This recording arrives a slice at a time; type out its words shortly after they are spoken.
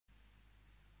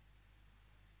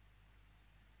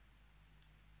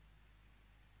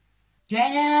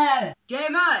Jenna!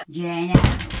 Gemma! Jenna!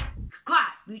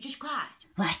 Quiet, we just quiet.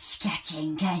 What's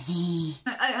catching, cuzzy?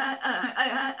 What?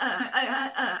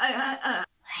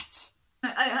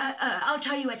 I'll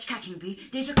tell you what's catching me.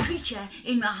 There's a creature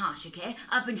in my house, okay?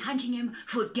 I've been hunting him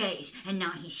for days, and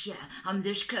now he's here. I'm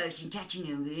this close and catching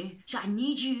him, eh? So I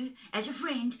need you, as a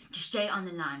friend, to stay on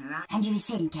the line, alright?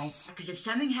 100%, cuz. Because if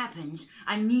something happens,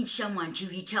 I need someone to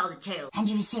retell the tale.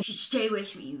 100%. You should stay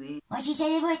with me, eh? What'd you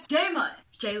say, what? Demo,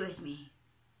 stay with me.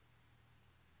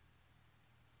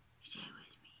 Stay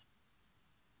with me.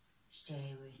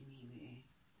 Stay with me, eh?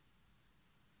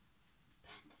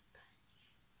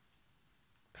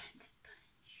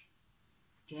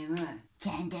 Panda punch.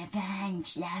 Panda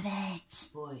punch, love it.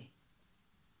 Boy.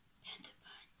 Panda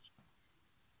punch.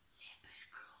 Leopard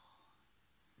crawl.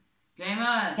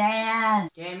 Jenna!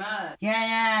 Jenna.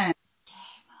 Jenna!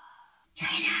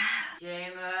 Jenna.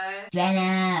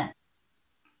 Jenna!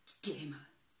 Demo.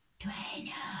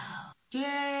 Dwayne!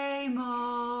 Demo.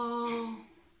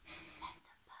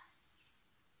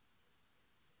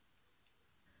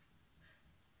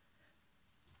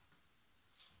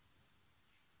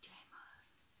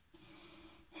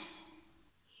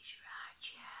 He's right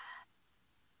here.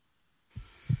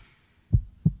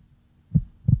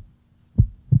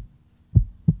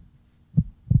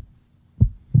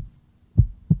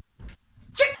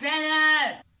 Check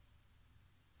Banner!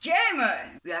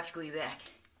 Jammer! We have to call you back.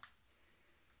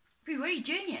 Hey, what are you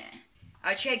doing here?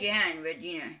 I'll shake your hand, but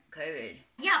you know, COVID.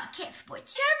 Yeah, Kev, but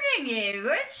What's happening here?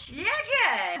 What's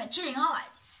lekker? I'm chilling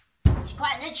hard. It's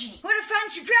quite literally. What a fun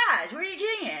surprise! What are you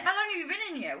doing here? How long have you been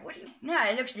in here? What? No,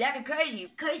 it looks lekker cozy.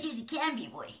 Cozy as it can be,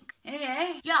 boy.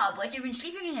 Yeah. Yeah, but You've been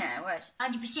sleeping in here. What?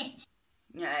 100%.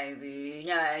 No,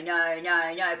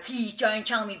 please don't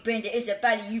tell me Brenda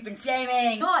Isabella, you've been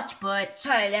flaming. Not, but... So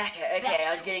lekker. Okay,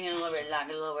 I was getting a little bit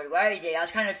worried there. I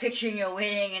was kind of picturing your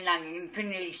wedding and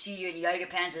couldn't really see you in yoga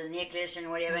pants with a necklace and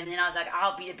whatever. And then I was like,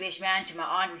 I'll be the best man to my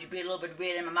aunt, which would be a little bit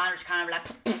weird. And my mind was kind of like,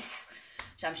 poof.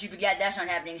 So I'm super glad that's not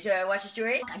happening. So what's the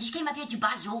story? I just came up here to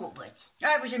buzz all, but...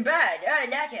 Oh, it was in bed. Oh,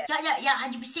 lekker. Yeah,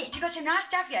 100%. You got some nice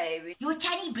stuff here, Avery. Your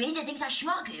tiny Brenda thinks I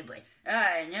schmuck her, but...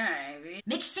 Oh, no, Avery.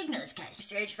 Mixed signals, cuz.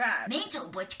 Stage 5. Mental,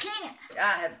 but cleaner.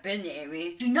 I have been there,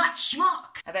 Avery. Do not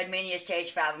schmuck. I've had many a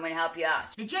stage 5. I'm going to help you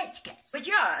out. Legit, cuz. But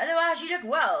yeah, otherwise you look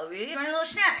well, Avery. You want a little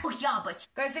snack? Oh, yeah, but...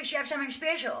 Go fix you up something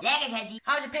special. Lekker, cuzzy.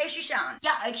 How's the pastry sound?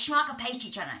 Yeah, ik schmuck a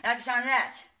pastry, chana. Like the sound of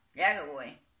that? Lekker,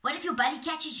 boy. What if your buddy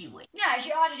catches you, boy? No,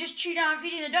 she ought to just chew down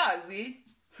feeding the dog, Avery.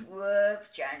 Woof,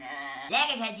 Jonah.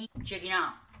 Lekker, cuzzy. Check it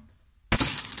out.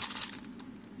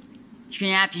 It's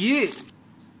gonna have to do.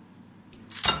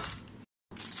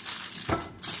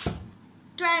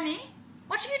 Dwayne,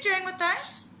 what are you doing with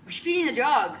those? We're feeding the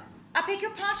dog. I beg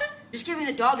your pardon? Just giving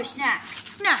the dog a snack.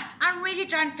 No, I really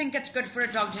don't think it's good for a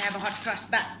dog to have a hot crust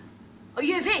bun. Are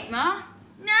you a vet, Ma?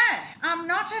 No, I'm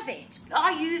not a vet.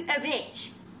 Are you a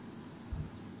vet?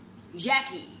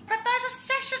 Exactly. But those are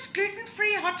Sasha's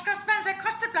gluten-free hot cross buns. They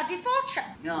cost a bloody fortune.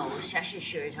 No, well, Sasha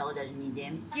sure as hell doesn't need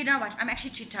them. You know what? I'm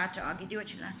actually too tired to argue. Do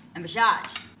what you like. And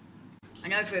besides, I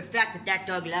know for a fact that that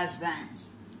dog loves buns.